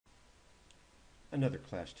Another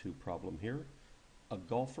Class 2 problem here. A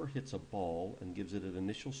golfer hits a ball and gives it an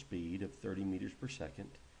initial speed of 30 meters per second,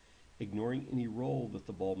 ignoring any roll that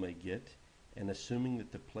the ball may get, and assuming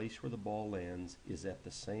that the place where the ball lands is at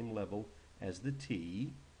the same level as the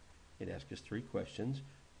tee. It asks us three questions.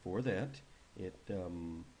 For that,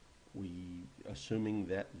 assuming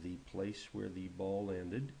that the place where the ball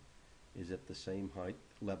landed is at the same height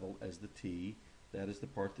level as the tee, that is the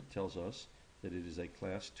part that tells us that it is a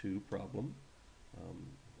Class 2 problem.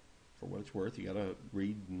 For what it's worth, you got to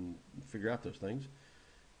read and figure out those things.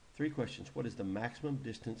 Three questions. What is the maximum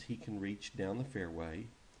distance he can reach down the fairway?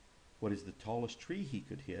 What is the tallest tree he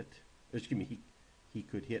could hit? He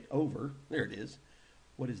could hit over. There it is.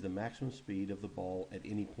 What is the maximum speed of the ball at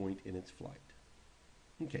any point in its flight?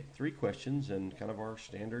 Okay, three questions and kind of our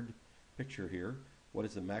standard picture here. What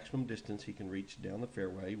is the maximum distance he can reach down the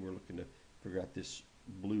fairway? We're looking to figure out this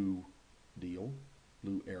blue deal,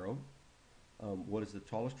 blue arrow. What is the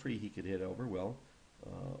tallest tree he could hit over? Well,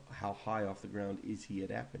 how high off the ground is he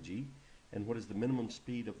at apogee? And what is the minimum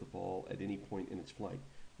speed of the ball at any point in its flight?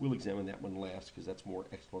 We'll examine that one last because that's more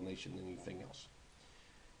explanation than anything else.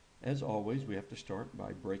 As always, we have to start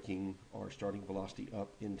by breaking our starting velocity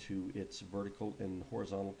up into its vertical and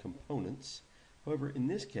horizontal components. However, in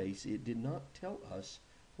this case, it did not tell us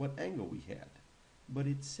what angle we had, but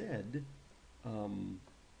it said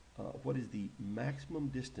what is the maximum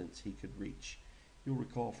distance he could reach. You'll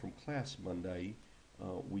recall from class Monday,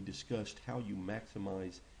 we discussed how you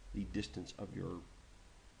maximize the distance of your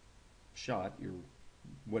shot,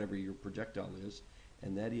 whatever your projectile is,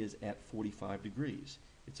 and that is at 45 degrees.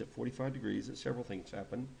 It's at 45 degrees that several things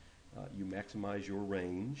happen. You maximize your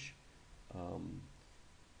range,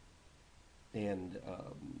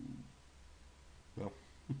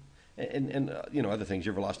 other things.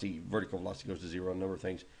 Your velocity, vertical velocity goes to zero, a number of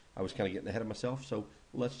things. I was kind of getting ahead of myself, so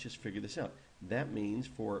let's just figure this out. That means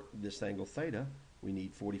for this angle theta, we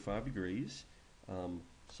need 45 degrees.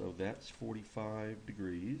 So that's 45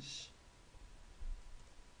 degrees.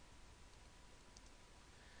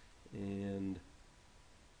 And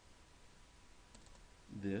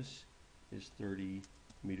this is 30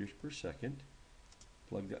 meters per second.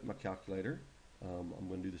 Plug that in my calculator. I'm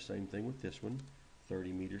going to do the same thing with this one.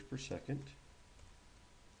 30 meters per second.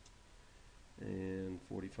 And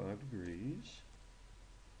 45 degrees.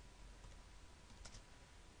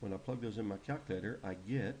 When I plug those in my calculator, I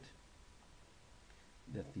get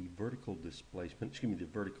that the vertical displacement, the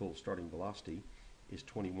vertical starting velocity is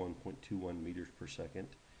 21.21 meters per second.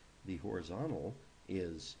 The horizontal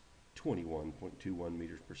is 21.21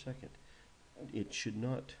 meters per second.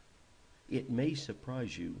 It may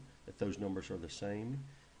surprise you that those numbers are the same,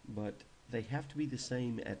 but they have to be the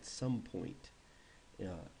same at some point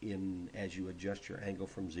as you adjust your angle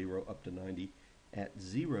from 0 up to 90. At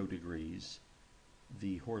 0 degrees,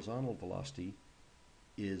 the horizontal velocity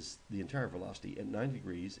is the entire velocity. At 90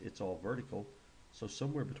 degrees, it's all vertical, so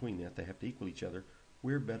somewhere between that, they have to equal each other.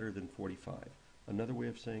 We're better than 45. Another way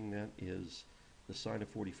of saying that is the sine of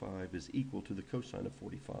 45 is equal to the cosine of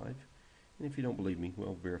 45. And if you don't believe me,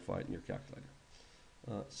 well, verify it in your calculator.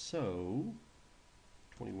 So,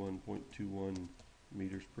 21.21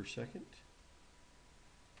 meters per second.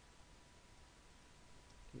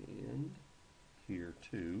 And here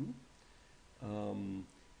too.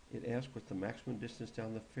 It asks what the maximum distance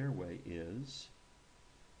down the fairway is.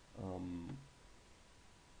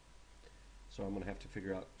 So I'm going to have to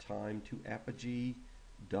figure out time to apogee,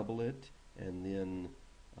 double it, and then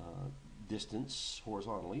distance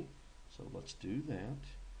horizontally. So let's do that.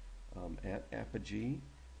 At apogee,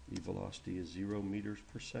 the velocity is 0 meters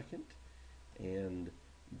per second, and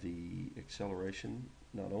the acceleration,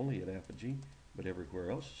 not only at apogee, but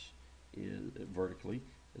everywhere else vertically,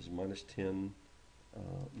 is minus 10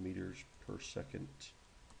 meters per second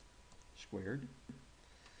squared.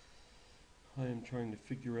 I am trying to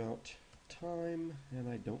figure out time, and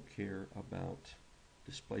I don't care about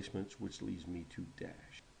displacements, which leads me to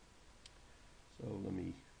dash. So let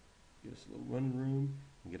me get us a little running room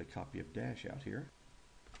and get a copy of dash out here.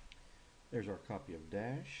 There's our copy of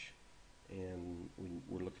dash, and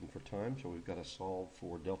we're looking for time, so we've got to solve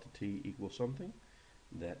for delta t equals something.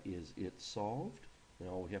 That is it solved.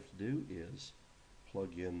 Now all we have to do is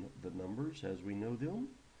plug in the numbers as we know them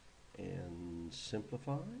and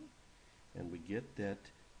simplify, and we get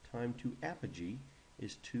that time to apogee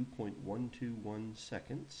is 2.121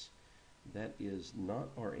 seconds. That is not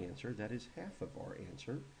our answer. That is half of our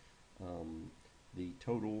answer. The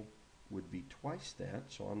total would be twice that,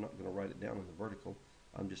 so I'm not going to write it down in the vertical.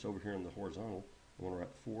 I'm just over here in the horizontal. I want to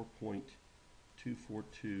write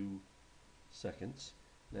 4.242 seconds.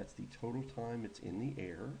 That's the total time it's in the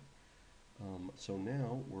air. So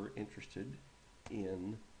now we're interested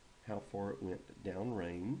in how far it went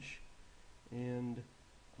downrange, and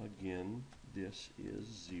again this is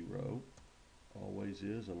 0, always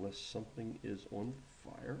is unless something is on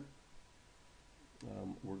fire.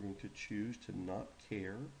 We're going to choose to not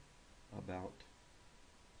care about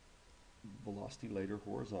velocity later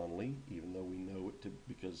horizontally, even though we know it to,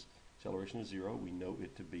 because acceleration is 0, we know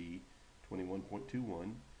it to be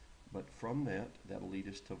 21.21, but from that, that'll lead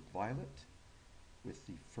us to violet with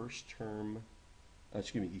the first term,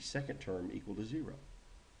 the second term equal to 0.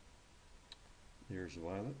 There's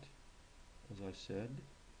violet, as I said,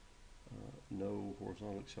 no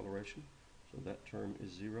horizontal acceleration, so that term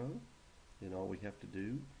is 0. Then all we have to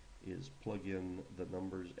do is plug in the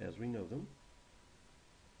numbers as we know them.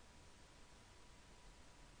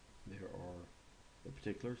 There are the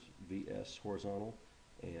particulars, Vs horizontal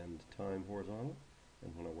and time horizontal,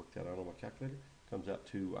 and when I work that out on my calculator, it comes out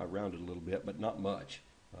to, I rounded a little bit, but not much.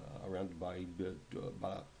 I rounded by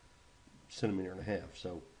about a centimeter and a half,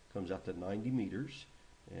 so it comes out to 90 meters,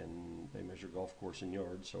 and they measure golf course in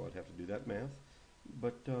yards, so I'd have to do that math,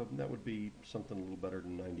 but that would be something a little better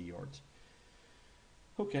than 90 yards.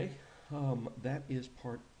 Okay, that is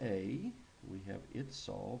part A. We have it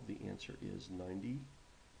solved. The answer is 90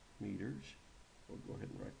 meters. We'll go ahead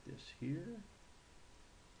and write this here.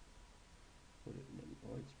 Put it in,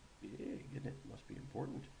 oh, it's big, isn't it? Must be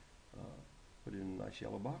important. Put it in a nice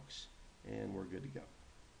yellow box, and we're good to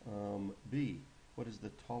go. B, what is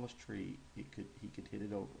the tallest tree he could hit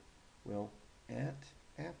it over? Well, at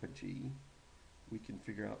apogee, we can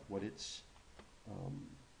figure out what its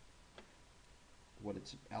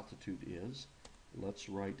altitude is. Let's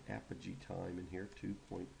write apogee time in here,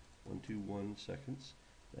 2.121 seconds.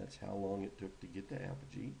 That's how long it took to get to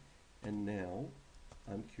apogee. And now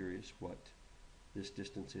I'm curious what this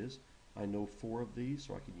distance is. I know 4 of these,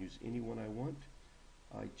 so I can use any one I want.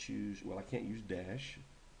 I choose, well, I can't use dash,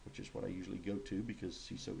 which is what I usually go to because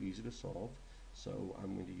he's so easy to solve. So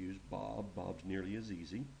I'm going to use Bob. Bob's nearly as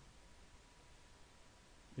easy.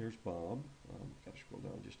 There's Bob. Got to scroll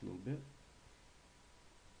down just a little bit.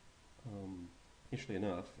 Interestingly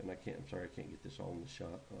enough, and I'm sorry I can't get this all in the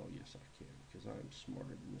shot. Oh, yes, I can, because I'm smarter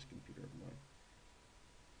than this computer of mine.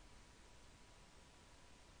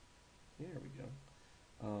 There we go.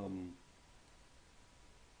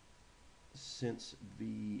 Since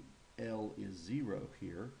VL is 0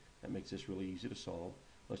 here, that makes this really easy to solve.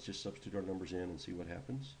 Let's just substitute our numbers in and see what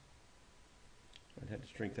happens. I'd have to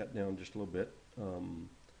shrink that down just a little bit.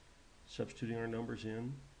 Substituting our numbers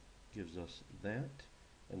in gives us that.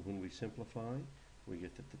 And when we simplify, we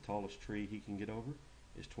get that the tallest tree he can get over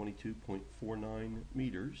is 22.49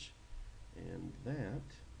 meters. And that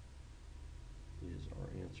is our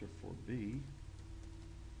answer for B.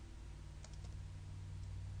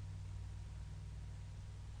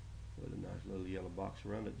 Put a nice little yellow box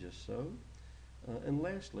around it just so. And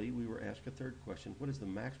lastly, we were asked a third question. What is the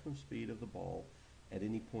maximum speed of the ball at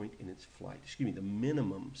any point in its flight? Excuse me, the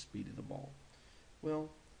minimum speed of the ball. Well,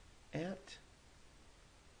 at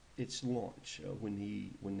its launch,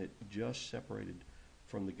 when it just separated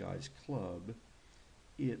from the guy's club,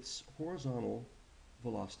 its horizontal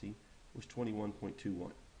velocity was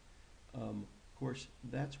 21.21. Of course,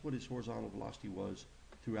 that's what its horizontal velocity was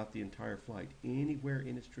throughout the entire flight. Anywhere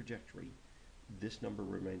in its trajectory, this number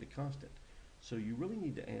remained a constant. So you really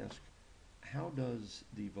need to ask, how does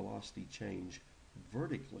the velocity change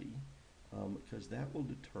vertically? Because that will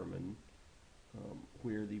determine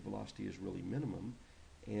where the velocity is really minimum.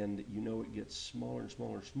 And you know it gets smaller and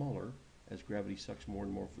smaller and smaller as gravity sucks more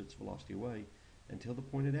and more of its velocity away until the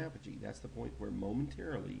point at apogee. That's the point where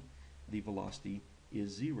momentarily the velocity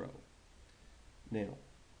is 0. Now,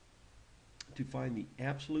 to find the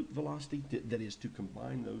absolute velocity, that is to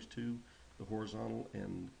combine those two, the horizontal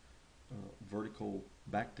and vertical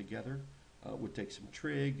back together, would take some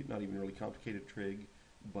trig, not even really complicated trig,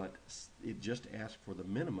 but it just asks for the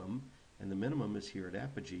minimum, and the minimum is here at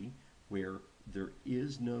apogee, where there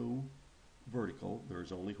is no vertical, there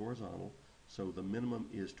is only horizontal, so the minimum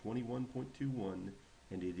is 21.21,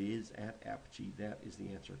 and it is at apogee. That is the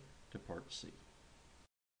answer to part C.